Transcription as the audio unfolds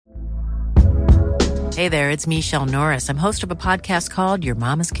Hey there, it's Michelle Norris. I'm host of a podcast called Your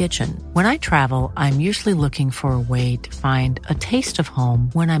Mama's Kitchen. When I travel, I'm usually looking for a way to find a taste of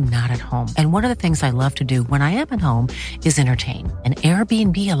home when I'm not at home. And one of the things I love to do when I am at home is entertain. And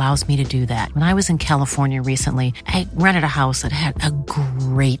Airbnb allows me to do that. When I was in California recently, I rented a house that had a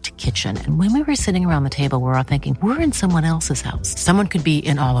great kitchen. And when we were sitting around the table, we were all thinking, we're in someone else's house. Someone could be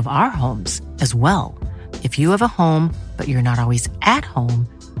in all of our homes as well. If you have a home, but you're not always at home,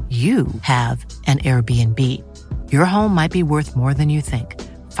 you have an Airbnb. Your home might be worth more than you think.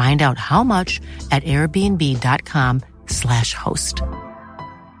 Find out how much at airbnb.com/host.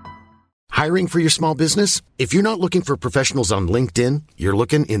 Hiring for your small business? If you're not looking for professionals on LinkedIn, you're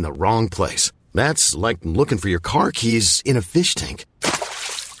looking in the wrong place. That's like looking for your car keys in a fish tank.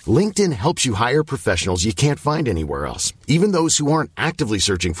 LinkedIn helps you hire professionals you can't find anywhere else, even those who aren't actively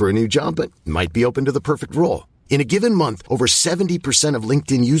searching for a new job but might be open to the perfect role. In a given month, over 70% of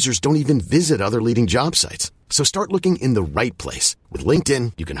LinkedIn users don't even visit other leading job sites. So start looking in the right place. With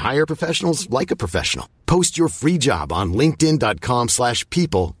LinkedIn, you can hire professionals like a professional. Post your free job on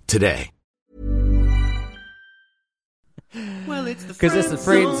linkedin.com/people today. Well, it's the Because it's the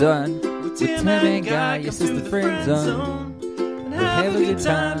friend zone. With Tim and Guy, yes, it's the friend zone. And We're having a good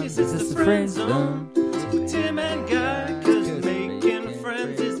time, yes, it's the friend zone. With Tim and Guy, because making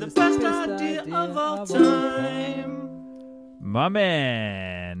friends is the best idea of all time. My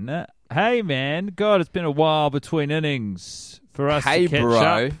man. Hey, man. God, it's been a while between innings for us Hey, to catch bro.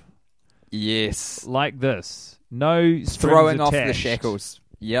 up Yes. like this. No strings Throwing off the attached. shackles.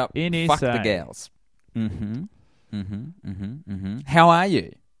 Yep. NSA. Fuck the gals. How are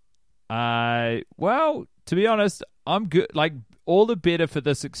you? Well, to be honest, I'm good. Like, all the better for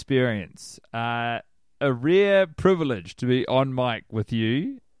this experience. A rare privilege to be on mic with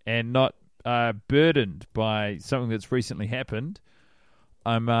you and not burdened by something that's recently happened.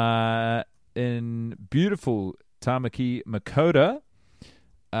 I'm in beautiful Tamaki, Makota,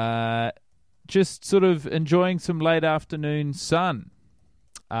 just sort of enjoying some late afternoon sun.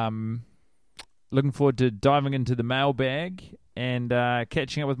 Looking forward to diving into the mailbag and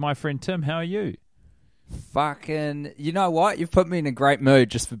catching up with my friend Tim. How are you? Fucking, you know what? You've put me in a great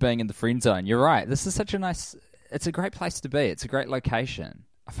mood just for being in the friend zone. You're right. This is such a nice, it's a great place to be. It's a great location.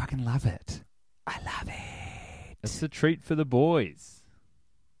 I fucking love it. I love it. It's a treat for the boys.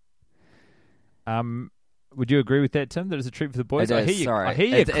 Would you agree with that, Tim? That it's a treat for the boys? It I is, hear you. sorry. I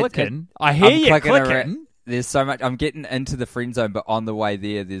hear you clicking. I I'm hear you clicking clicking. There's so much. I'm getting into the friend zone, but on the way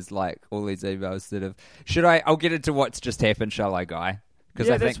there, there's like all these emails that have. I'll get into what's just happened, shall I, Guy? Because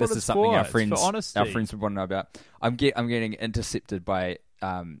Yeah, I think that's what this is it's something for. our It's for friends honesty. would want to know about. I'm getting intercepted by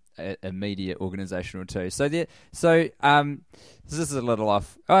a media organisation or two. This is a little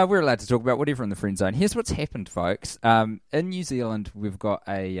off. We're allowed to talk about whatever in the friend zone. Here's what's happened, folks. In New Zealand, we've got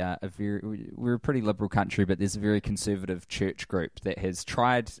we're a pretty liberal country, but there's a very conservative church group that has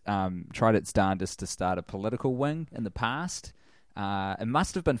tried its darndest to start a political wing in the past. It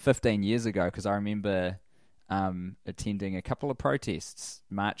must have been 15 years ago because I remember attending a couple of protests,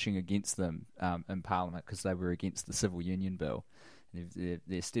 marching against them in Parliament because they were against the Civil Union Bill.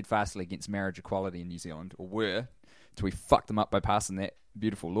 They're steadfastly against marriage equality in New Zealand, or were, until we fucked them up by passing that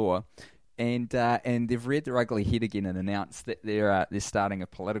beautiful law. And they've reared their ugly head again and announced that they're starting a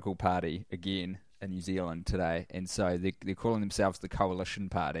political party again in New Zealand today. And so they're calling themselves the Coalition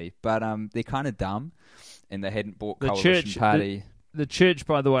Party, but they're kind of dumb, and they hadn't bought Coalition Party. The church,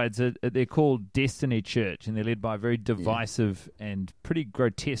 by the way, they're called Destiny Church, and they're led by a very divisive and pretty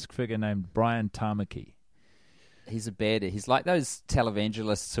grotesque figure named Brian Tamaki. He's a baddie. He's like those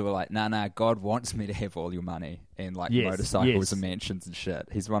televangelists who are like, nah, God wants me to have all your money and like motorcycles and mansions and shit.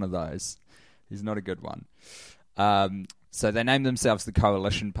 He's one of those. He's not a good one. So they named themselves the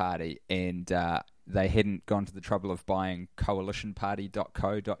Coalition Party, and they hadn't gone to the trouble of buying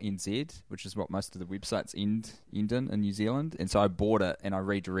coalitionparty.co.nz, which is what most of the websites end in New Zealand. And so I bought it and I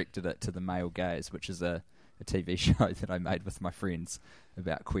redirected it to the Male Gaze, which is a TV show that I made with my friends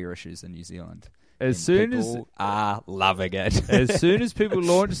about queer issues in New Zealand. People are loving it. As soon as people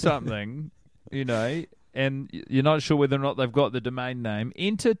launch something, and you're not sure whether or not they've got the domain name,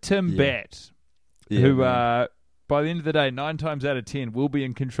 enter Tim Batt, who, by the end of the day, 9 times out of 10 will be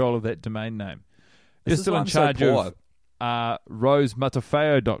in control of that domain name. You're still in charge of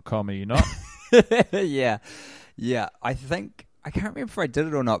rosematafeo.com, are you not? Yeah. I think, I can't remember if I did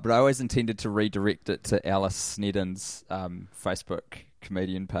it or not, but I always intended to redirect it to Alice Snedden's Facebook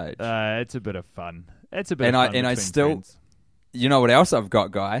comedian page. It's a bit of fun. It's a bit of fun. And I still, friends. You know what else I've got,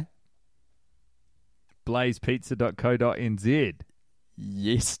 Guy? blazepizza.co.nz.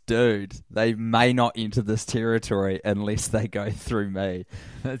 Yes, dude. They may not enter this territory unless they go through me.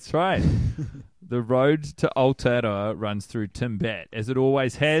 That's right. The road to Aotearoa runs through Timbat, as it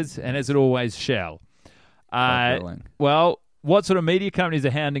always has and as it always shall. Well, what sort of media companies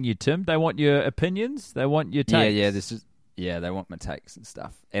are hounding you, Tim? They want your opinions? They want your takes? They want my takes and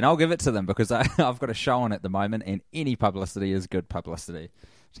stuff. And I'll give it to them because I've got a show on at the moment, and any publicity is good publicity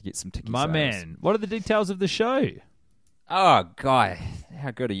to get some ticket sales. My man, what are the details of the show? Oh, Guy,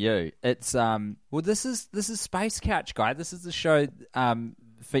 how good are you? It's this is Space Couch, Guy. This is the show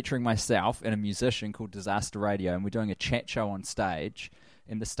featuring myself and a musician called Disaster Radio, and we're doing a chat show on stage.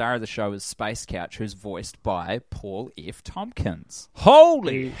 And the star of the show is Space Couch, who's voiced by Paul F. Tompkins.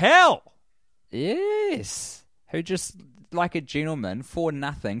 Holy hell! Yes, who just like a gentleman for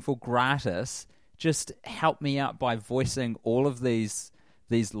nothing, for gratis, just helped me out by voicing all of these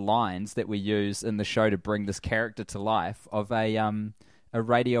lines that we use in the show to bring this character to life of a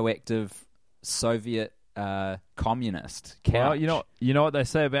radioactive Soviet communist. Couch. Well, you know what they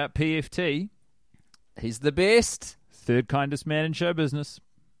say about PFT. He's the best. Third kindest man in show business.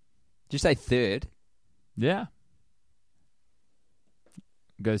 Did you say third? Yeah.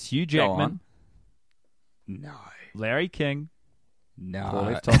 Goes Hugh Jackman. No. Larry King. No. Paul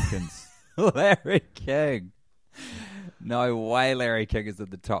F. Tompkins. Larry King. No way Larry King is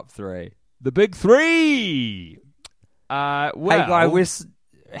in the top three. The big three. Well, hey, Guy,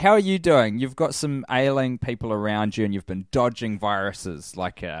 how are you doing? You've got some ailing people around you and you've been dodging viruses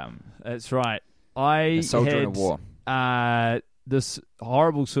like... That's right. I a soldier in a war. This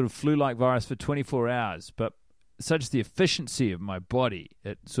horrible sort of flu-like virus for 24 hours, but such is the efficiency of my body,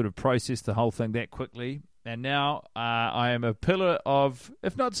 it sort of processed the whole thing that quickly. And now I am a pillar of,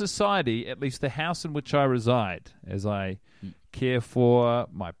 if not society, at least the house in which I reside, as I care for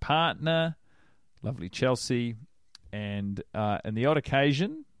my partner, lovely Chelsea, and in the odd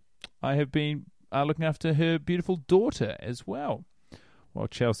occasion, I have been looking after her beautiful daughter as well, while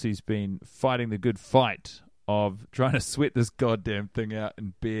Chelsea's been fighting the good fight of trying to sweat this goddamn thing out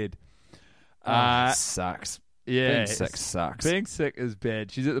in bed. It sucks. Yeah, being sick sucks. Being sick is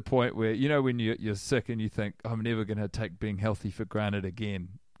bad. She's at the point where, when you're sick and you think, I'm never going to take being healthy for granted again.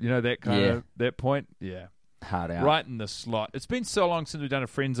 You know, that kind of, that point? Yeah. Hard out. Right in the slot. It's been so long since we've done a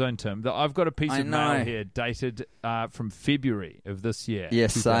Friendzone, Tim, that I've got a piece of mail here dated from February of this year.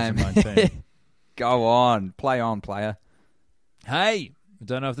 Yes, 2019. same. Go on. Play on, player. Hey, I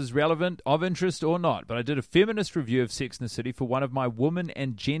don't know if this is relevant, of interest or not, but I did a feminist review of Sex and the City for one of my women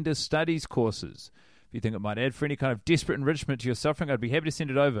and gender studies courses. If you think it might add for any kind of desperate enrichment to your suffering, I'd be happy to send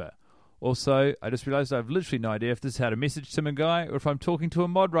it over. Also, I just realized I have literally no idea if this is how to message Tim and Guy or if I'm talking to a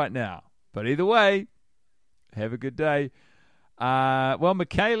mod right now. But either way, have a good day. Well,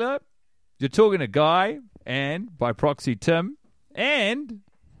 Michaela, you're talking to Guy and, by proxy, Tim. And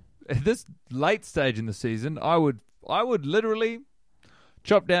at this late stage in the season, I would literally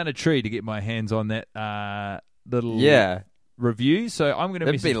chop down a tree to get my hands on that little review. So I'm going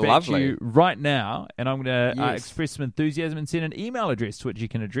to message back to you right now, and I'm going to express some enthusiasm and send an email address to which you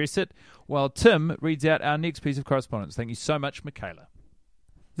can address it while Tim reads out our next piece of correspondence. Thank you so much, Michaela.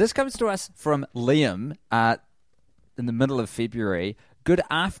 This comes to us from Liam in the middle of February. Good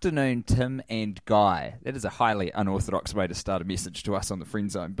afternoon, Tim and Guy. That is a highly unorthodox way to start a message to us on the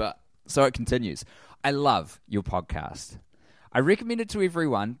Friend Zone, but so it continues. I love your podcast. I recommend it to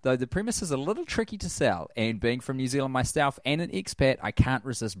everyone, though the premise is a little tricky to sell, and being from New Zealand myself and an expat, I can't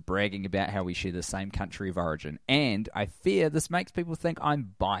resist bragging about how we share the same country of origin, and I fear this makes people think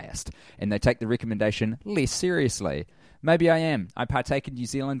I'm biased, and they take the recommendation less seriously. Maybe I am. I partake in New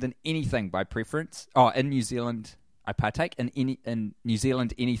Zealand in anything by preference. I partake in New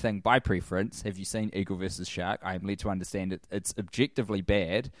Zealand anything by preference. Have you seen Eagle vs. Shark? I am led to understand it's objectively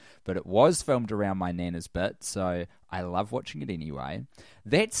bad, but it was filmed around my nana's bit, so I love watching it anyway.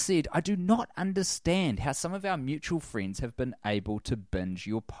 That said, I do not understand how some of our mutual friends have been able to binge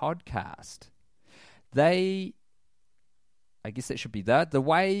your podcast. I guess that should be that. The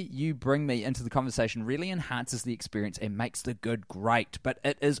way you bring me into the conversation really enhances the experience and makes the good great, but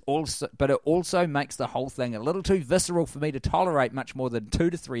it also makes the whole thing a little too visceral for me to tolerate much more than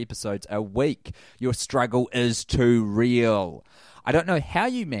 2 to 3 episodes a week. Your struggle is too real. I don't know how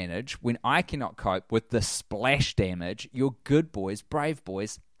you manage when I cannot cope with the splash damage. You're good boys, brave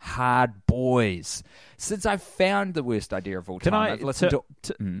boys, hard boys. Since I've found the worst idea of all time, I've listened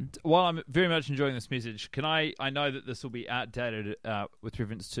to... While I'm very much enjoying this message, I know that this will be outdated with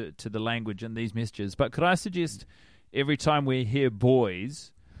reference to the language in these messages, but could I suggest every time we hear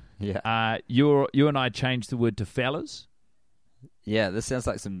boys, you and I change the word to fellas? Yeah, this sounds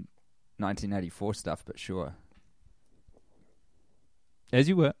like some 1984 stuff, but sure. As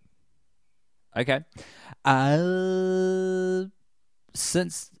you were. Okay.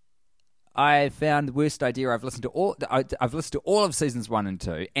 Since I found the worst idea, I've listened to all of seasons 1 and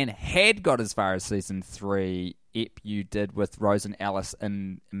 2, and had got as far as season 3. You did with Rose and Alice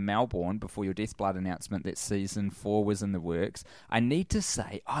in Melbourne before your Deathblood announcement that season 4 was in the works. I need to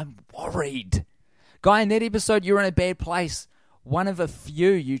say I'm worried. Guy, in that episode, you're in a bad place. One of a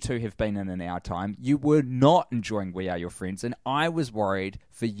few you two have been in our time. You were not enjoying We Are Your Friends, and I was worried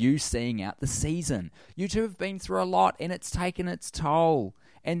for you seeing out the season. You two have been through a lot, and it's taken its toll.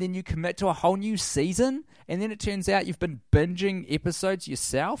 And then you commit to a whole new season, and then it turns out you've been binging episodes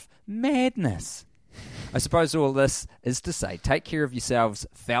yourself? Madness. I suppose all this is to say, take care of yourselves,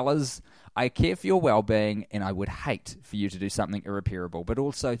 fellas. I care for your well-being, and I would hate for you to do something irreparable, but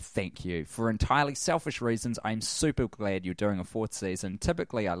also thank you. For entirely selfish reasons, I'm super glad you're doing a 4th season.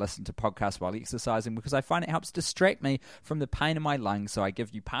 Typically, I listen to podcasts while exercising because I find it helps distract me from the pain in my lungs, so I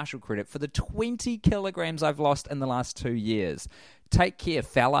give you partial credit for the 20 kilograms I've lost in the last 2 years. Take care,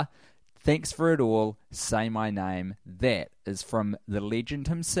 fella. Thanks for it all. Say my name. That is from the legend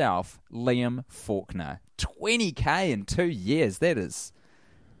himself, Liam Faulkner. 20K in 2 years. That is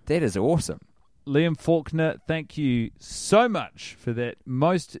awesome. Liam Faulkner, thank you so much for that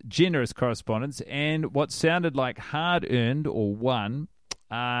most generous correspondence and what sounded like hard-earned or won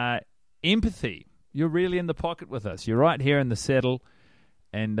empathy. You're really in the pocket with us. You're right here in the saddle,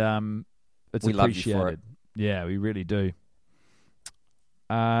 and it's we appreciated. love you for it. Yeah, we really do.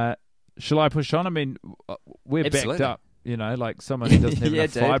 Shall I push on? I mean, we're Absolutely. backed up, like someone who doesn't have Yeah,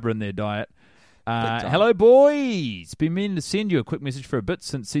 enough dude. fibre in their diet. Hello, boys. Been meaning to send you a quick message for a bit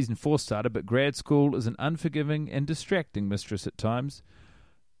since season 4 started, but grad school is an unforgiving and distracting mistress at times.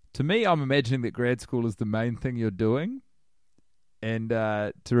 To me, I'm imagining that grad school is the main thing you're doing, and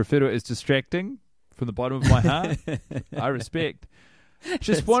to refer to it as distracting from the bottom of my heart, I respect.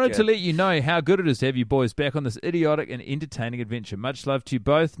 Just wanted to let you know how good it is to have you boys back on this idiotic and entertaining adventure. Much love to you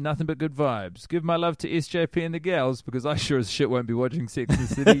both. Nothing but good vibes. Give my love to SJP and the gals, because I sure as shit won't be watching Sex and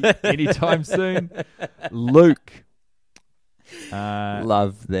the City anytime soon. Luke.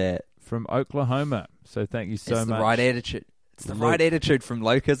 Love that. From Oklahoma. So thank you so much. It's the right attitude. It's the right attitude from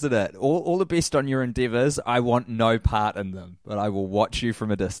Luke, isn't it? All the best on your endeavours. I want no part in them, but I will watch you from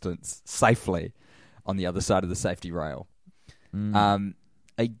a distance, safely, on the other side of the safety rail.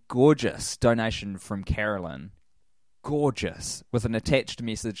 A gorgeous donation from Carolyn. Gorgeous. With an attached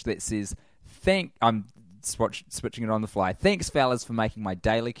message that says, I'm switching it on the fly. Thanks, fellas, for making my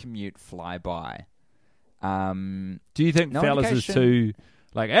daily commute fly by. Do you think no fellas indication. is too,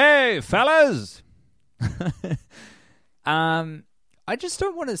 like, hey, fellas? I just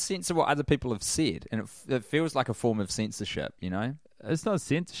don't want to censor what other people have said, and it feels like a form of censorship, It's not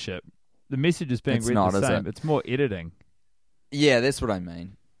censorship. The message is being It's read not, the is same. it? It's more editing. Yeah, that's what I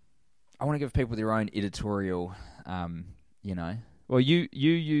mean. I want to give people their own editorial, Well, you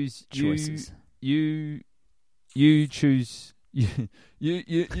use choices. You choose. You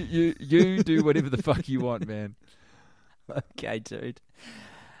do whatever the fuck you want, man. Okay, dude.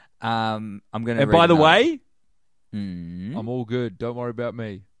 I'm gonna. And by the way, I'm I'm all good. Don't worry about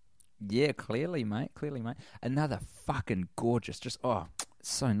me. Yeah, clearly, mate. Another fucking gorgeous,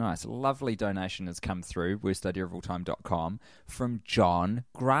 so nice. Lovely donation has come through, worstideaofalltime.com, from John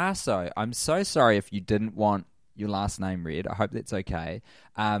Grasso. I'm so sorry if you didn't want your last name read. I hope that's okay.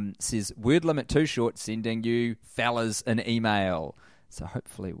 Says, word limit too short, sending you fellas an email. So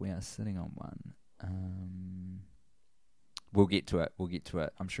hopefully we are sitting on one. We'll get to it.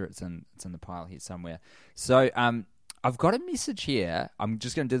 I'm sure it's in the pile here somewhere. So, I've got a message here. I'm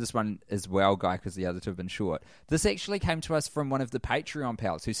just going to do this one as well, Guy, because the other two have been short. This actually came to us from one of the Patreon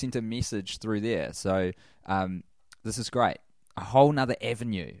pals who sent a message through there. So this is great. A whole nother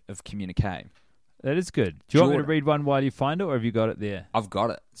avenue of communique. That is good. Do you want me to read one while you find it, or have you got it there? I've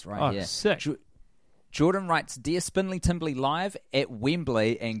got it. It's right here. Sick. Jordan writes, Dear Spindly Timbly Live at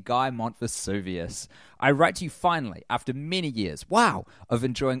Wembley and Guy Montvesuvius. I write to you finally after many years, of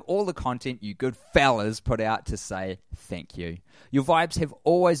enjoying all the content you good fellas put out to say thank you. Your vibes have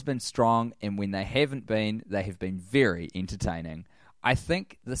always been strong, and when they have been very entertaining. I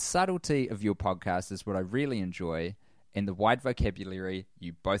think the subtlety of your podcast is what I really enjoy, and the wide vocabulary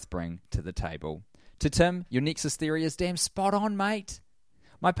you both bring to the table. To Tim, your Nexus theory is damn spot on, mate.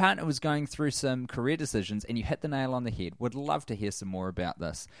 My partner was going through some career decisions, and you hit the nail on the head. Would love to hear some more about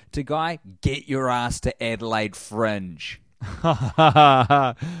this. To Guy, get your ass to Adelaide Fringe. I've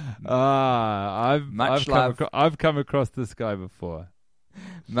come across this guy before.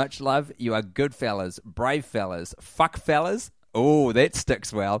 Much love. You are good fellas, brave fellas, fuck fellas. Oh, that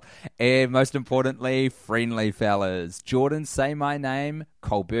sticks well. And most importantly, friendly fellas. Jordan, say my name,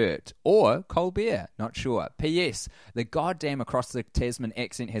 Colbert. Or Colbert, not sure. P.S. The goddamn across the Tasman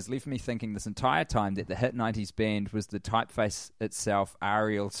accent has left me thinking this entire time that the hit 90s band was the typeface itself,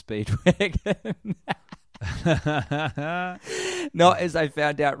 Ariel Speedwagon. Not, as I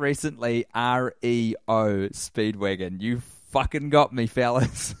found out recently, REO Speedwagon. You fucking got me,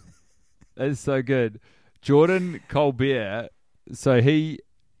 fellas. That's so good. Jordan Colbert, so he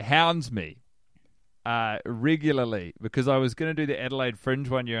hounds me regularly because I was going to do the Adelaide Fringe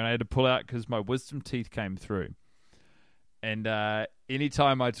one year and I had to pull out because my wisdom teeth came through. And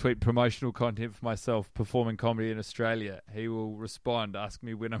anytime I tweet promotional content for myself performing comedy in Australia, he will respond, asking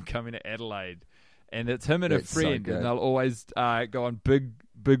me when I'm coming to Adelaide. And it's him and That's a friend, so and they'll always go on big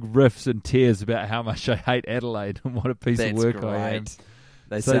riffs and tears about how much I hate Adelaide and what a piece of work I am.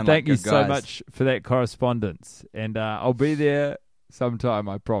 So thank you so much for that correspondence, and I'll be there sometime,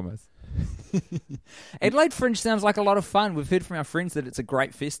 I promise. Adelaide Fringe sounds like a lot of fun. We've heard from our friends that it's a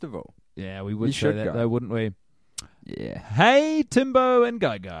great festival. Yeah, we would say that, though, wouldn't we? Yeah. Hey, Timbo and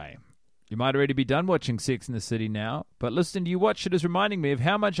Guy. You might already be done watching Sex and the City now, but listening to you watch it is reminding me of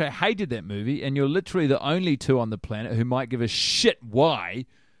how much I hated that movie, and you're literally the only two on the planet who might give a shit why,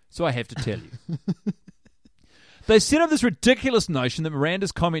 so I have to tell you. They set up this ridiculous notion that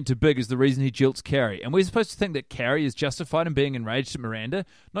Miranda's comment to Big is the reason he jilts Carrie, and we're supposed to think that Carrie is justified in being enraged at Miranda,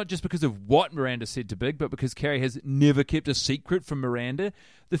 not just because of what Miranda said to Big, but because Carrie has never kept a secret from Miranda.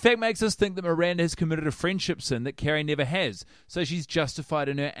 The fact makes us think that Miranda has committed a friendship sin that Carrie never has, so she's justified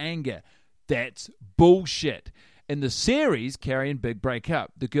in her anger. That's bullshit. In the series, Carrie and Big break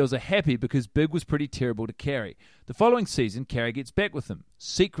up. The girls are happy because Big was pretty terrible to Carrie. The following season, Carrie gets back with him,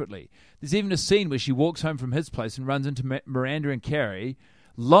 secretly. There's even a scene where she walks home from his place and runs into Miranda and Carrie,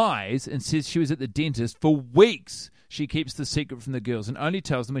 lies and says she was at the dentist for weeks. She keeps the secret from the girls and only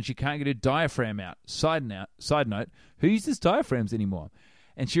tells them when she can't get her diaphragm out. Side note, who uses diaphragms anymore?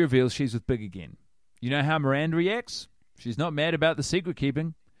 And she reveals she's with Big again. You know how Miranda reacts? She's not mad about the secret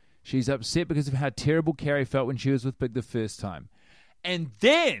keeping. She's upset because of how terrible Carrie felt when she was with Big the first time. And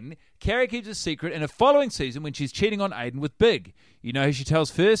then Carrie keeps a secret in a following season when she's cheating on Aiden with Big. You know who she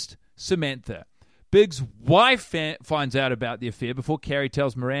tells first? Samantha. Big's wife finds out about the affair before Carrie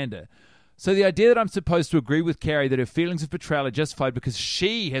tells Miranda. So the idea that I'm supposed to agree with Carrie that her feelings of betrayal are justified because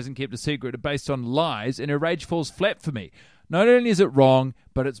she hasn't kept a secret are based on lies, and her rage falls flat for me. Not only is it wrong,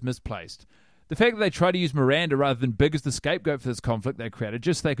 but it's misplaced. The fact that they try to use Miranda rather than Big as the scapegoat for this conflict they created,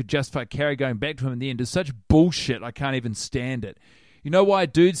 just so they could justify Carrie going back to him in the end, is such bullshit I can't even stand it. You know why a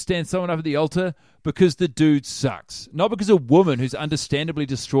dude stands someone up at the altar? Because the dude sucks. Not because a woman who's understandably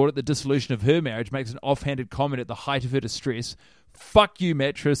distraught at the dissolution of her marriage makes an offhanded comment at the height of her distress. Fuck you,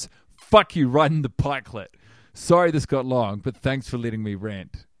 mattress. Fuck you, riding the pikelet. Sorry this got long, but thanks for letting me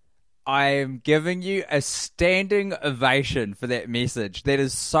rant. I am giving you a standing ovation for that message. That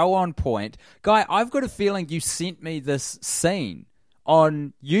is so on point. Guy, I've got a feeling you sent me this scene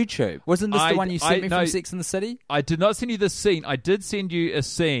on YouTube. Wasn't this the one you sent me from Sex and the City? I did not send you this scene. I did send you a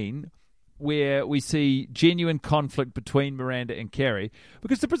scene where we see genuine conflict between Miranda and Carrie.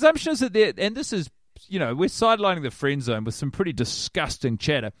 Because the presumption is that and this is, we're sidelining the friend zone with some pretty disgusting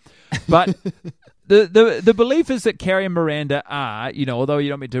chatter. But the belief is that Carrie and Miranda are, although you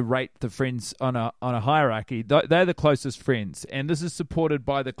don't mean to rate the friends on a hierarchy, they're the closest friends. And this is supported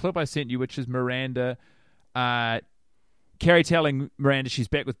by the clip I sent you, which is Miranda, Carrie telling Miranda she's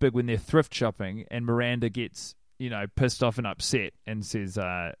back with Big when they're thrift shopping, and Miranda gets, pissed off and upset and says,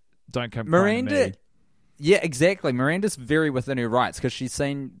 don't come crying to me. Yeah, exactly. Miranda's very within her rights because she's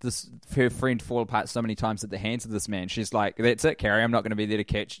seen her friend fall apart so many times at the hands of this man. She's like, that's it, Carrie. I'm not going to be there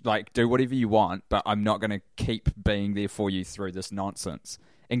to do whatever you want, but I'm not going to keep being there for you through this nonsense.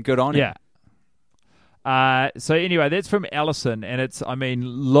 And good on her. Yeah. So anyway, that's from Alison, and it's,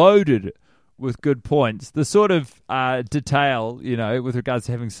 loaded with good points. The sort of detail, with regards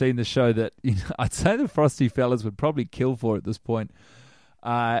to having seen the show that, I'd say the Frosty fellas would probably kill for at this point.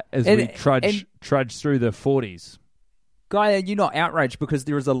 As we trudge through the 40s. Guy, are you not outraged because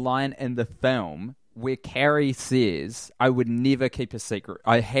there is a line in the film where Carrie says, I would never keep a secret.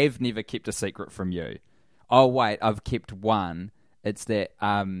 I have never kept a secret from you. Oh, wait, I've kept one. It's that,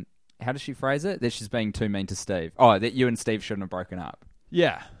 how does she phrase it? That she's being too mean to Steve. Oh, that you and Steve shouldn't have broken up.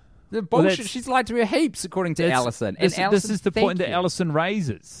 Yeah. The bullshit. She's lied to her heaps, according to Alison. This is the point that Alison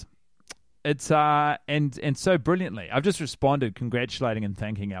raises. It's and so brilliantly. I've just responded congratulating and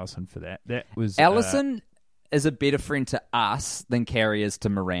thanking Alison for that. That was Alison is a better friend to us than Carrie is to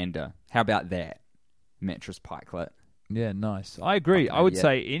Miranda. How about that, mattress pikelet? Yeah, nice. I agree. I would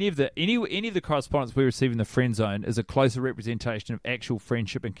say any of the correspondence we receive in the friend zone is a closer representation of actual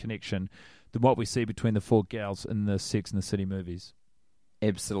friendship and connection than what we see between the four gals in the Sex and the City movies.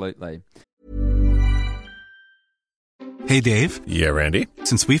 Absolutely. Hey, Dave. Yeah, Randy.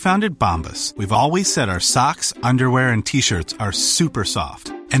 Since we founded Bombas, we've always said our socks, underwear, and T-shirts are super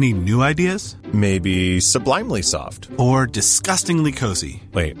soft. Any new ideas? Maybe sublimely soft. Or disgustingly cozy.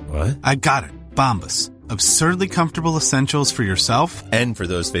 Wait, what? I got it. Bombas. Absurdly comfortable essentials for yourself and for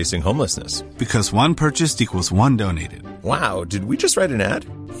those facing homelessness. Because one purchased equals one donated. Wow, did we just write an ad?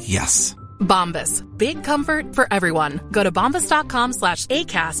 Yes. Bombas. Big comfort for everyone. Go to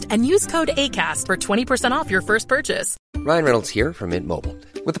bombas.com/ACAST and use code ACAST for 20% off your first purchase. Ryan Reynolds here from Mint Mobile.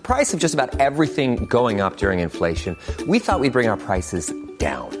 With the price of just about everything going up during inflation, we thought we'd bring our prices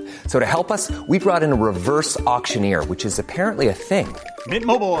down. So to help us, we brought in a reverse auctioneer, which is apparently a thing. Mint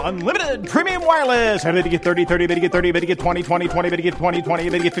Mobile Unlimited Premium Wireless. How to get 30, 30, bit to get 30, bit to get 20, 20, 20, bit to get 20, 20,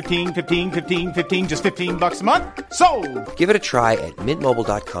 bit to get 15, 15, 15, 15, just $15 a month? Sold! Give it a try at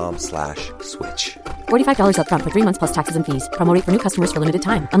mintmobile.com/switch. $45 up front for 3 months plus taxes and fees. Promo rate for new customers for limited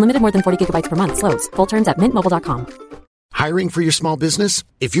time. Unlimited more than 40 gigabytes per month. Slows full terms at mintmobile.com. Hiring for your small business?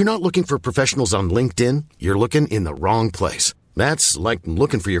 If you're not looking for professionals on LinkedIn, you're looking in the wrong place. That's like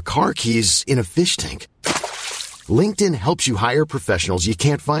looking for your car keys in a fish tank. LinkedIn helps you hire professionals you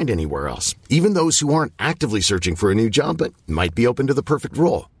can't find anywhere else, even those who aren't actively searching for a new job but might be open to the perfect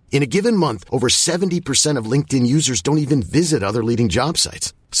role. In a given month, over 70% of LinkedIn users don't even visit other leading job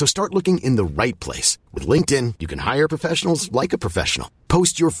sites. So start looking in the right place. With LinkedIn, you can hire professionals like a professional.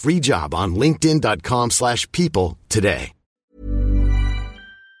 Post your free job on linkedin.com/people today.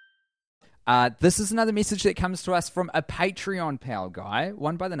 This is another message that comes to us from a Patreon pal guy,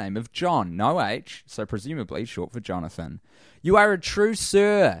 one by the name of John, no H, so presumably short for Jonathan. You are a true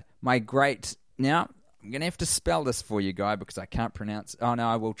sir, my great... Now, I'm going to have to spell this for you, guy, because I can't pronounce... Oh, no,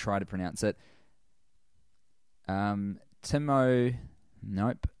 I will try to pronounce it. Timo...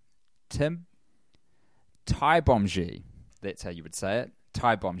 Nope. Tim... Taibomji. That's how you would say it.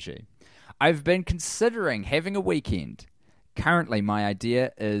 Taibomji. I've been considering having a weekend... Currently, my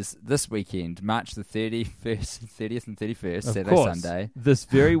idea is this weekend, March the 30th and 31st, Saturday, Sunday. This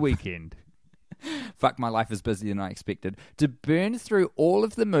very weekend. Fuck, my life is busier than I expected. To burn through all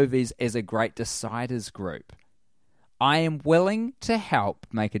of the movies as a Great Deciders group. I am willing to help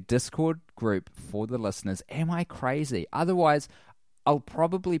make a Discord group for the listeners. Am I crazy? Otherwise, I'll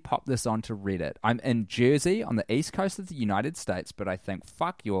probably pop this onto Reddit. I'm in Jersey on the east coast of the United States, but I think,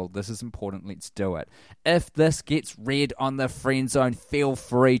 fuck you all, this is important, let's do it. If this gets read on the friend zone, feel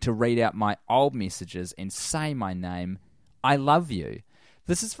free to read out my old messages and say my name. I love you.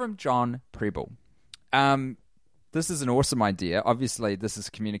 This is from John Preble. This is an awesome idea. Obviously, this is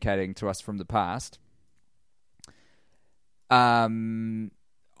communicating to us from the past. I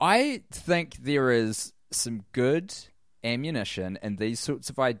think there is some good ammunition and these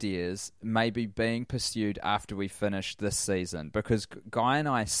sorts of ideas may be being pursued after we finish this season, because Guy and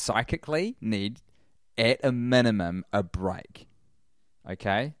I psychically need, at a minimum, a break.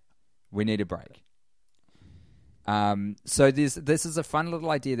 Okay? We need a break. So this is a fun little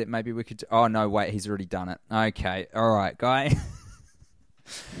idea that maybe we could... Oh, no, wait, he's already done it. Okay, all right, Guy.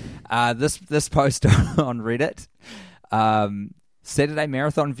 This post on Reddit... Saturday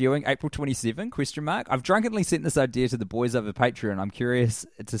marathon viewing, April 27, ? I've drunkenly sent this idea to the boys over Patreon. I'm curious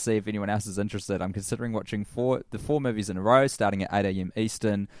to see if anyone else is interested. I'm considering watching the four movies in a row, starting at 8 a.m.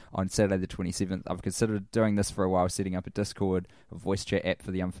 Eastern on Saturday the 27th. I've considered doing this for a while, setting up a Discord, a voice chat app for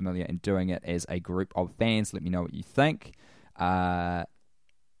the unfamiliar, and doing it as a group of fans. Let me know what you think. Yeah,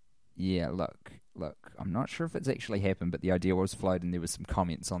 look, I'm not sure if it's actually happened, but the idea was floated, and there was some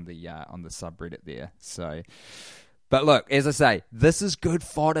comments on the subreddit there. So... But look, as I say, this is good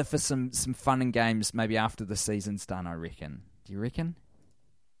fodder for some fun and games maybe after the season's done, I reckon. Do you reckon?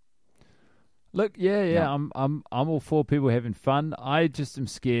 Look, yeah, No. I'm all for people having fun. I just am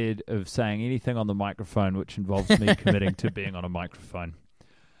scared of saying anything on the microphone which involves me committing to being on a microphone.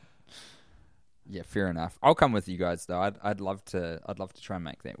 Yeah, fair enough. I'll come with you guys though. I'd love to try and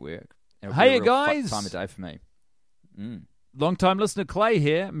make that work. It'll Hey, be a real guys! fun time of day for me. Long-time listener Clay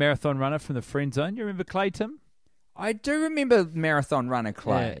here, marathon runner from the Friend Zone. You remember Clay, Tim? I do remember marathon runner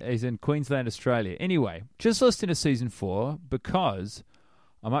Clay. Yeah, he's in Queensland, Australia. Anyway, just listening to Season 4 because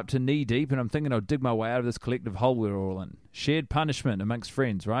I'm up to knee-deep and I'm thinking I'll dig my way out of this collective hole we're all in. Shared punishment amongst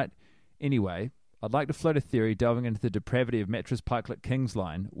friends, right? Anyway, I'd like to float a theory delving into the depravity of Mattress Pikelet King's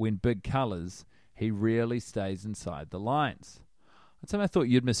line, when big colours, he rarely stays inside the lines. At some I thought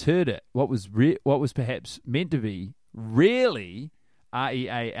you'd misheard it. What was perhaps meant to be really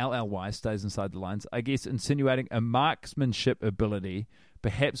Really stays inside the lines, I guess insinuating a marksmanship ability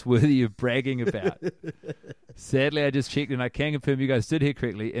perhaps worthy of bragging about. Sadly, I just checked and I can confirm you guys did hear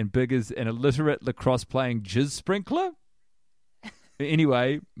correctly, and Big is an illiterate lacrosse-playing jizz sprinkler.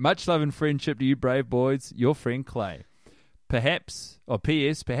 Anyway, much love and friendship to you brave boys, your friend Clay. Perhaps, or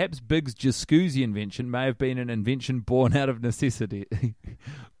P.S., perhaps Big's Jiscoozy invention may have been an invention born out of necessity.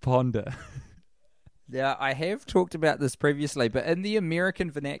 Ponder. Yeah, I have talked about this previously, but in the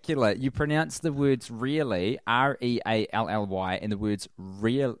American vernacular, you pronounce the words really, R-E-A-L-L-Y, and the words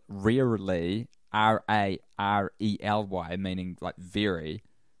rarely, R-A-R-E-L-Y, meaning like very.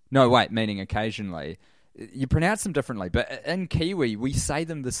 No, wait, meaning occasionally. You pronounce them differently, but in Kiwi, we say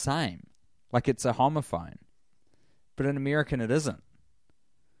them the same. Like it's a homophone. But in American, it isn't.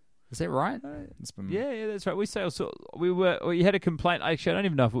 Is that right? Yeah, that's right. We say also we had a complaint. Actually, I don't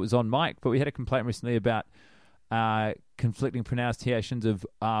even know if it was on mic, but we had a complaint recently about conflicting pronunciations of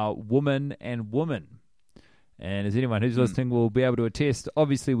woman and woman. And as anyone who's listening will be able to attest,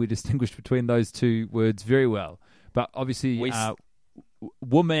 obviously we distinguish between those two words very well. But obviously,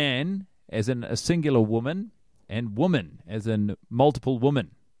 woman as in a singular woman, and woman as in multiple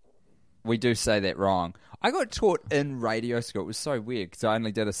women. We do say that wrong. I got taught in radio school. It was so weird because I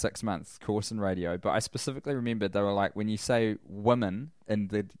only did a 6-month course in radio, but I specifically remembered they were like, when you say women in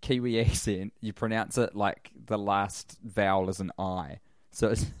the Kiwi accent, you pronounce it like the last vowel is an I. So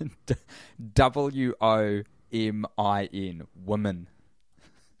it's W-O-M-I-N, women.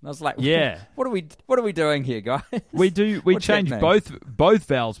 And I was like, yeah, what are we doing here, guys? We change both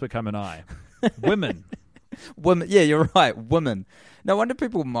vowels become an I. Women. Women. Yeah, you're right. Women. No wonder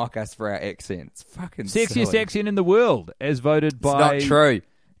people mock us for our accents. Fucking sexiest silly. accent in the world, as voted by. It's not true.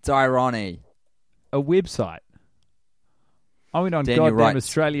 It's irony. A website. I went on Daniel goddamn writes,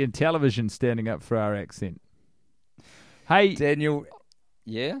 Australian television standing up for our accent. Hey, Daniel.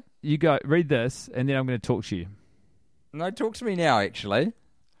 Yeah? You go, read this, and then I'm going to talk to you. No, talk to me now, actually.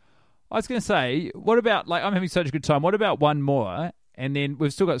 I was going to say, what about, like, I'm having such a good time. What about one more, and then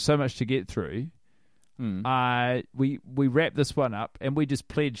we've still got so much to get through. We wrap this one up, and we just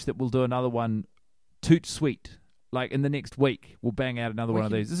pledge that we'll do another one toot sweet. Like, in the next week, we'll bang out another one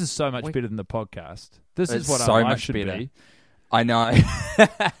of these. This is so much better than the podcast. This is what so I much should better. be. I know.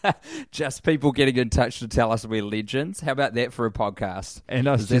 Just people getting in touch to tell us we're legends. How about that for a podcast? And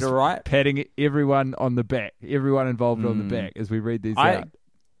us is that all right? Patting everyone on the back, everyone involved on the back as we read these out.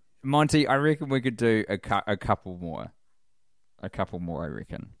 Monty, I reckon we could do a couple more. A couple more, I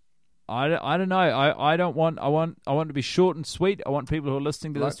reckon. I don't know. I want to be short and sweet. I want people who are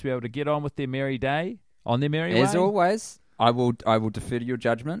listening to this to be able to get on with their merry day, on their merry way. As always, I will defer to your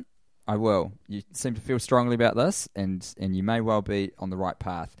judgment. I will. You seem to feel strongly about this, and you may well be on the right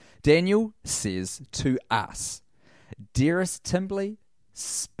path. Daniel says to us, Dearest Timbley,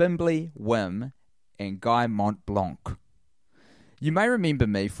 Spimbly Wim, and Guy Montblanc, you may remember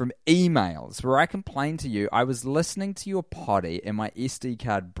me from emails where I complained to you I was listening to your potty and my SD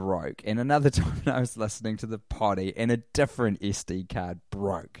card broke, and another time I was listening to the potty and a different SD card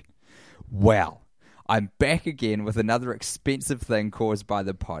broke. Well, I'm back again with another expensive thing caused by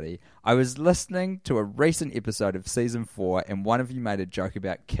the potty. I was listening to a recent episode of Season 4 and one of you made a joke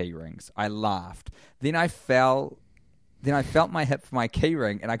about key rings. I laughed. Then I felt my hip for my key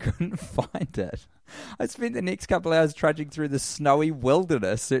ring and I couldn't find it. I spent the next couple hours trudging through the snowy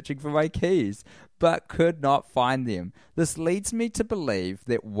wilderness searching for my keys, but could not find them. This leads me to believe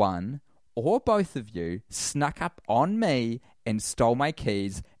that one or both of you snuck up on me and stole my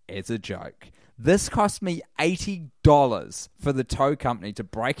keys as a joke. This cost me $80 for the tow company to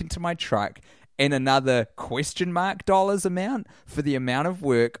break into my truck and another $? Amount for the amount of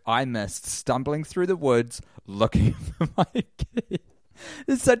work I missed stumbling through the woods looking for my keys.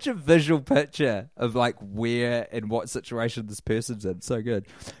 There's such a visual picture of like where and what situation this person's in. So good.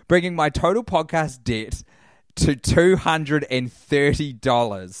 Bringing my total podcast debt to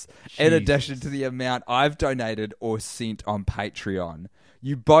 $230 in addition to the amount I've donated or sent on Patreon.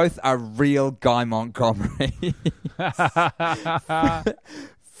 You both are real Guy Montgomery.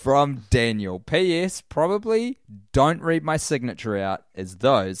 From Daniel. P.S. Probably don't read my signature out, as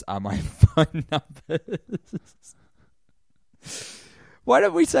those are my phone numbers. Why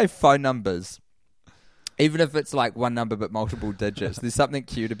don't we say phone numbers? Even if it's like one number but multiple digits. There's something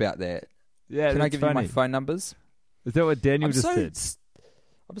cute about that. Yeah, Can I give funny. you my phone numbers? Is that what Daniel just said?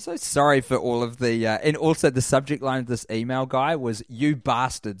 I'm so sorry for all of the... and also the subject line of this email guy was, You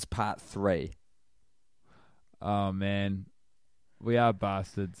Bastards Part 3. Oh, man. We are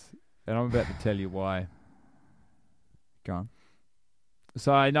bastards. And I'm about to tell you why. Go on.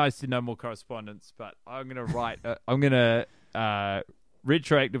 So I know I see no more correspondence, but I'm going to write... I'm going to...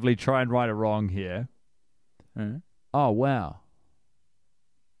 retroactively try and right a wrong here. Oh, wow.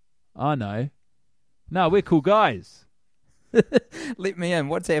 I know. No, we're cool guys. Let me in.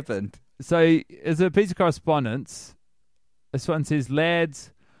 What's happened? So, as a piece of correspondence, this one says,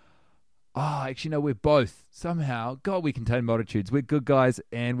 lads, actually, no, we're both. Somehow, God, we contain multitudes. We're good guys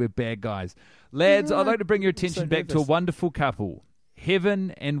and we're bad guys. Lads, I'd like to bring your attention back to a wonderful couple,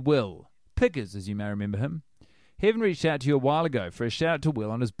 Heaven and Will. Pickers, as you may remember him. Heaven reached out to you a while ago for a shout out to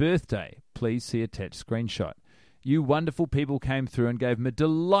Will on his birthday. Please see attached screenshot. You wonderful people came through and gave him a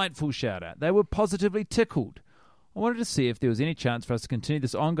delightful shout out. They were positively tickled. I wanted to see if there was any chance for us to continue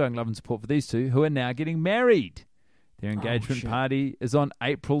this ongoing love and support for these two who are now getting married. Their engagement party is on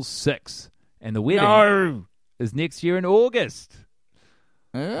April 6th, and the wedding is next year in August.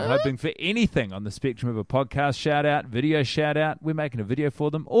 I'm hoping for anything on the spectrum of a podcast shout-out, video shout-out, we're making a video for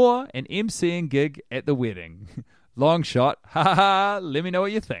them, or an MCing gig at the wedding. Long shot. Ha ha, let me know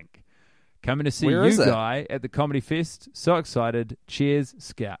what you think. Coming to see you, Guy, at the Comedy Fest. So excited. Cheers,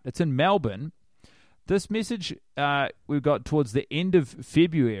 Scout. It's in Melbourne. This message we've got towards the end of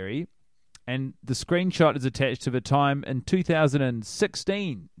February, and the screenshot is attached to the time in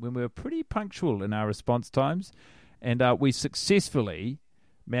 2016 when we were pretty punctual in our response times, and we successfully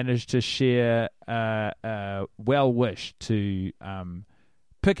managed to share well wish to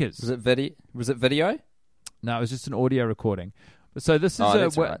Pickers. Was it video? No, it was just an audio recording. So this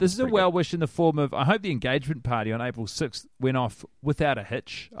is this is a well wish in the form of, I hope the engagement party on April 6th went off without a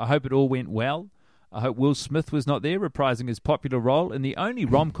hitch. I hope it all went well. I hope Will Smith was not there reprising his popular role in the only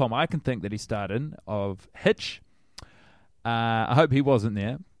rom-com I can think that he starred in of Hitch. I hope he wasn't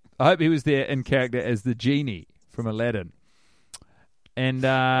there. I hope he was there in character as the genie from Aladdin. And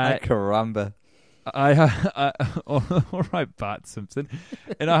caramba. All right, Bart Simpson.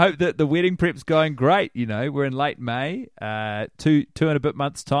 And I hope that the wedding prep's going great. You know, we're in late May, two and a bit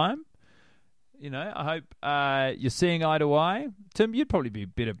months' time. You know, I hope you're seeing eye to eye. Tim, you'd probably be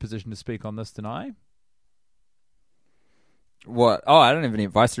better positioned to speak on this than I. What? Oh, I don't have any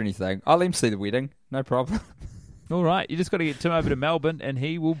advice or anything. I'll MC the wedding. No problem. All right. You just got to get Tim over to Melbourne and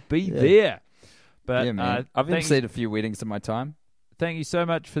he will be there. But yeah, man. I've MC'd a few weddings in my time. Thank you so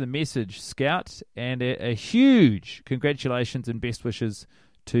much for the message, Scout, and a huge congratulations and best wishes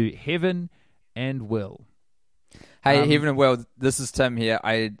to Heaven and Will. Hey, Heaven and Will, this is Tim here.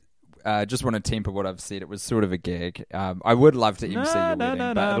 I just want to temper what I've said. It was sort of a gag. I would love to MC your wedding,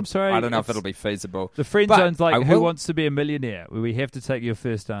 but I'm sorry. I don't know if it'll be feasible. The friend zone's like, who wants to be a millionaire? We have to take your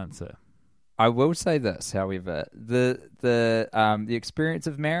first answer. I will say this, however, the experience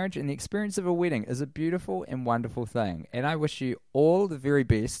of marriage and the experience of a wedding is a beautiful and wonderful thing, and I wish you all the very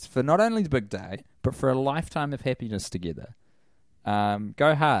best for not only the big day, but for a lifetime of happiness together.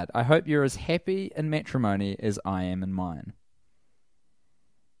 Go hard. I hope you're as happy in matrimony as I am in mine.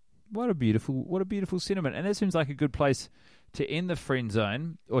 What a beautiful sentiment, and that seems like a good place to end the friend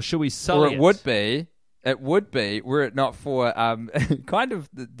zone. Or should we sully it? Or it would be. It would be, were it not for kind of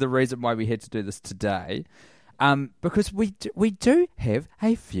the reason why we had to do this today, because we do have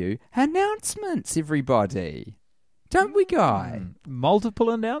a few announcements, everybody. Don't we, Guy? Multiple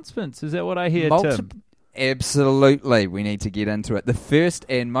announcements. Is that what I hear, Tim? Absolutely. We need to get into it. The first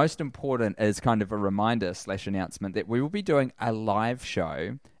and most important is kind of a reminder / announcement that we will be doing a live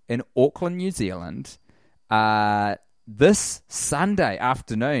show in Auckland, New Zealand, this Sunday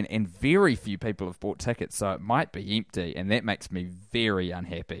afternoon, and very few people have bought tickets, so it might be empty, and that makes me very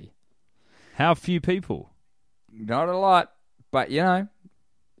unhappy. How few people? Not a lot, but you know,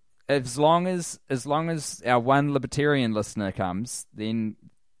 as long as our one libertarian listener comes, then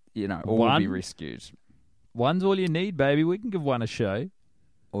you know all will be rescued. One's all you need, baby. We can give one a show.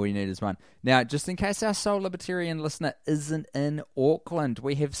 All you need is one. Now, just in case our sole libertarian listener isn't in Auckland,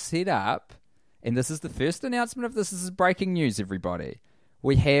 we have set up. And this is the first announcement of this. This is breaking news, everybody.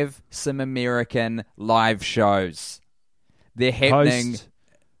 We have some American live shows. They're happening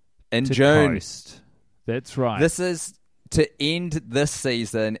in June. Coast. That's right. This is to end this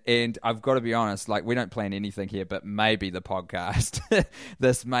season, and I've got to be honest, like, we don't plan anything here, but maybe the podcast.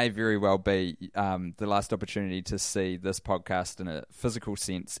 This may very well be the last opportunity to see this podcast in a physical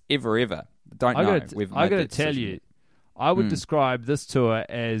sense ever. Don't know. I got to tell you, I would describe this tour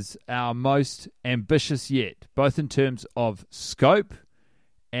as our most ambitious yet, both in terms of scope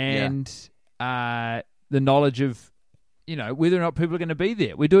and the knowledge of, you know, whether or not people are going to be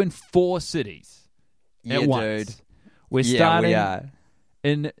there. We're doing 4 cities at once. Dude. We're starting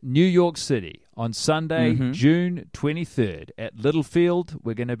in New York City on Sunday, June 23rd at Littlefield.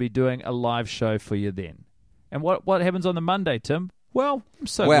 We're going to be doing a live show for you then. And what happens on the Monday, Tim? Well, I'm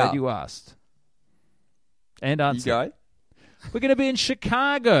so glad you asked. And answered. You go. We're going to be in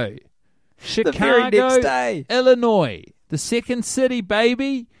Chicago. The very next day. Illinois. The second city,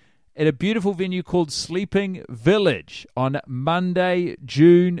 baby. At a beautiful venue called Sleeping Village on Monday,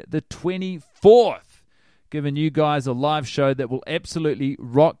 June the 24th. Giving you guys a live show that will absolutely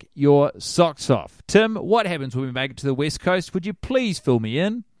rock your socks off. Tim, what happens when we make it to the West Coast? Would you please fill me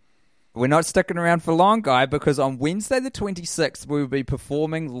in? We're not sticking around for long, Guy, because on Wednesday the 26th, we will be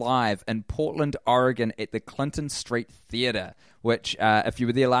performing live in Portland, Oregon at the Clinton Street Theatre, which, if you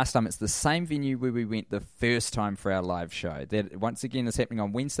were there last time, it's the same venue where we went the first time for our live show. That, once again, is happening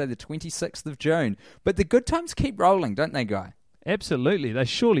on Wednesday the 26th of June. But the good times keep rolling, don't they, Guy? Absolutely, they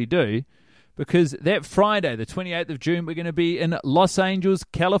surely do. Because that Friday, the 28th of June, we're going to be in Los Angeles,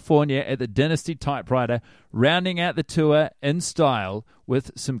 California at the Dynasty Typewriter, rounding out the tour in style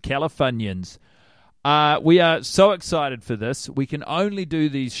with some Californians. We are so excited for this. We can only do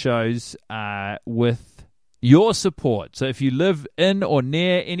these shows with your support. So if you live in or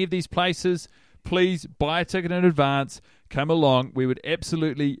near any of these places, please buy a ticket in advance. Come along. We would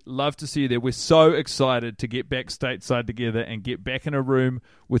absolutely love to see you there. We're so excited to get back stateside together and get back in a room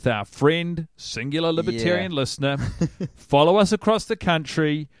with our friend, singular libertarian listener. Follow us across the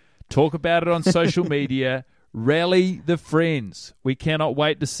country. Talk about it on social media. Rally the friends. We cannot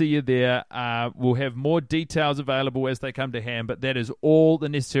wait to see you there. We'll have more details available as they come to hand, but that is all the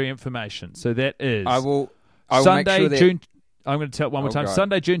necessary information. So that is I will Sunday, make sure that June... I'm going to tell it one more time. God.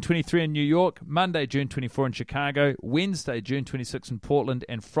 Sunday, June 23 in New York, Monday, June 24 in Chicago, Wednesday, June 26 in Portland,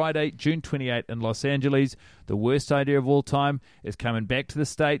 and Friday, June 28 in Los Angeles. The worst idea of all time is coming back to the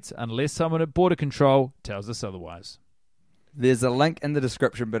States unless someone at Border Control tells us otherwise. There's a link in the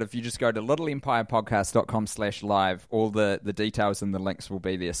description, but if you just go to littleempirepodcast.com/live, all the details and the links will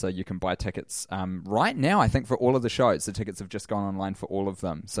be there, so you can buy tickets right now, I think, for all of the shows. The tickets have just gone online for all of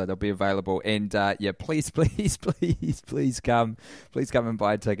them, so they'll be available. And, please come. Please come and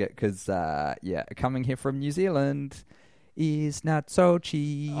buy a ticket, because, coming here from New Zealand is not so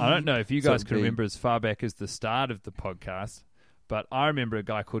cheap. I don't know if you guys can remember as far back as the start of the podcast, but I remember a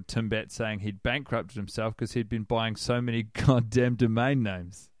guy called Tim Batt saying he'd bankrupted himself because he'd been buying so many goddamn domain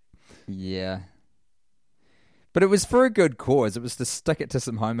names. Yeah. But it was for a good cause. It was to stick it to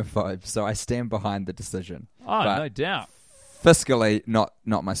some homophobes, so I stand behind the decision. Oh, but no doubt. Fiscally, not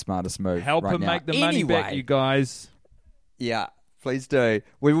my smartest move. Help right him now. make the money back, you guys. Yeah. Please do.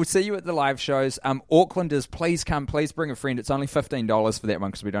 We will see you at the live shows. Aucklanders, please come. Please bring a friend. It's only $15 for that one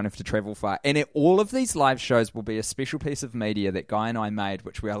because we don't have to travel far. And at all of these live shows will be a special piece of media that Guy and I made,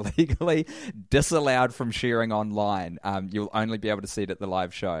 which we are legally disallowed from sharing online. You'll only be able to see it at the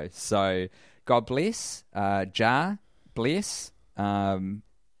live show. So God bless. Jah bless.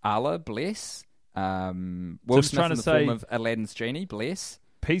 Allah bless. Will Smith in the form of Aladdin's genie bless.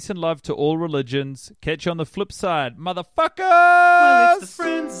 Peace and love to all religions. Catch you on the flip side, motherfuckers! Well, it's the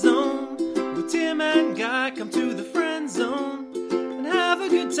Friend Zone with Tim and Guy. Come to the Friend Zone and have a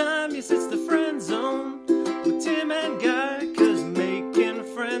good time. Yes, it's the Friend Zone with Tim and Guy. 'Cause making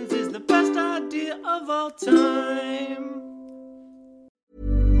friends is the best idea of all time.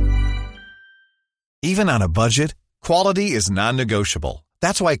 Even on a budget, quality is non-negotiable.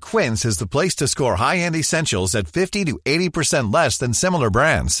 That's why Quince is the place to score high-end essentials at 50 to 80% less than similar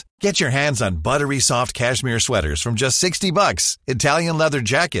brands. Get your hands on buttery soft cashmere sweaters from just $60, Italian leather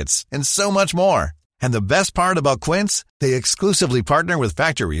jackets, and so much more. And the best part about Quince, they exclusively partner with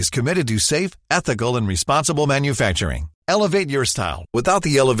factories committed to safe, ethical, and responsible manufacturing. Elevate your style without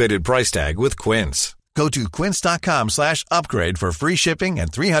the elevated price tag with Quince. Go to quince.com/upgrade for free shipping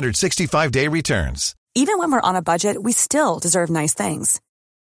and 365-day returns. Even when we're on a budget, we still deserve nice things.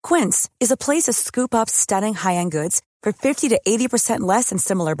 Quince is a place to scoop up stunning high-end goods for 50 to 80% less than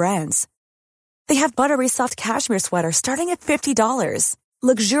similar brands. They have buttery soft cashmere sweaters starting at $50,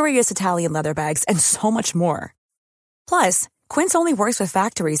 luxurious Italian leather bags, and so much more. Plus, Quince only works with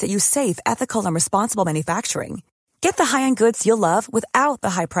factories that use safe, ethical, and responsible manufacturing. Get the high-end goods you'll love without the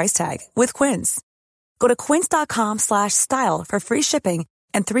high price tag with Quince. Go to quince.com/style for free shipping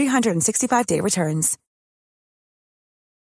and 365-day returns.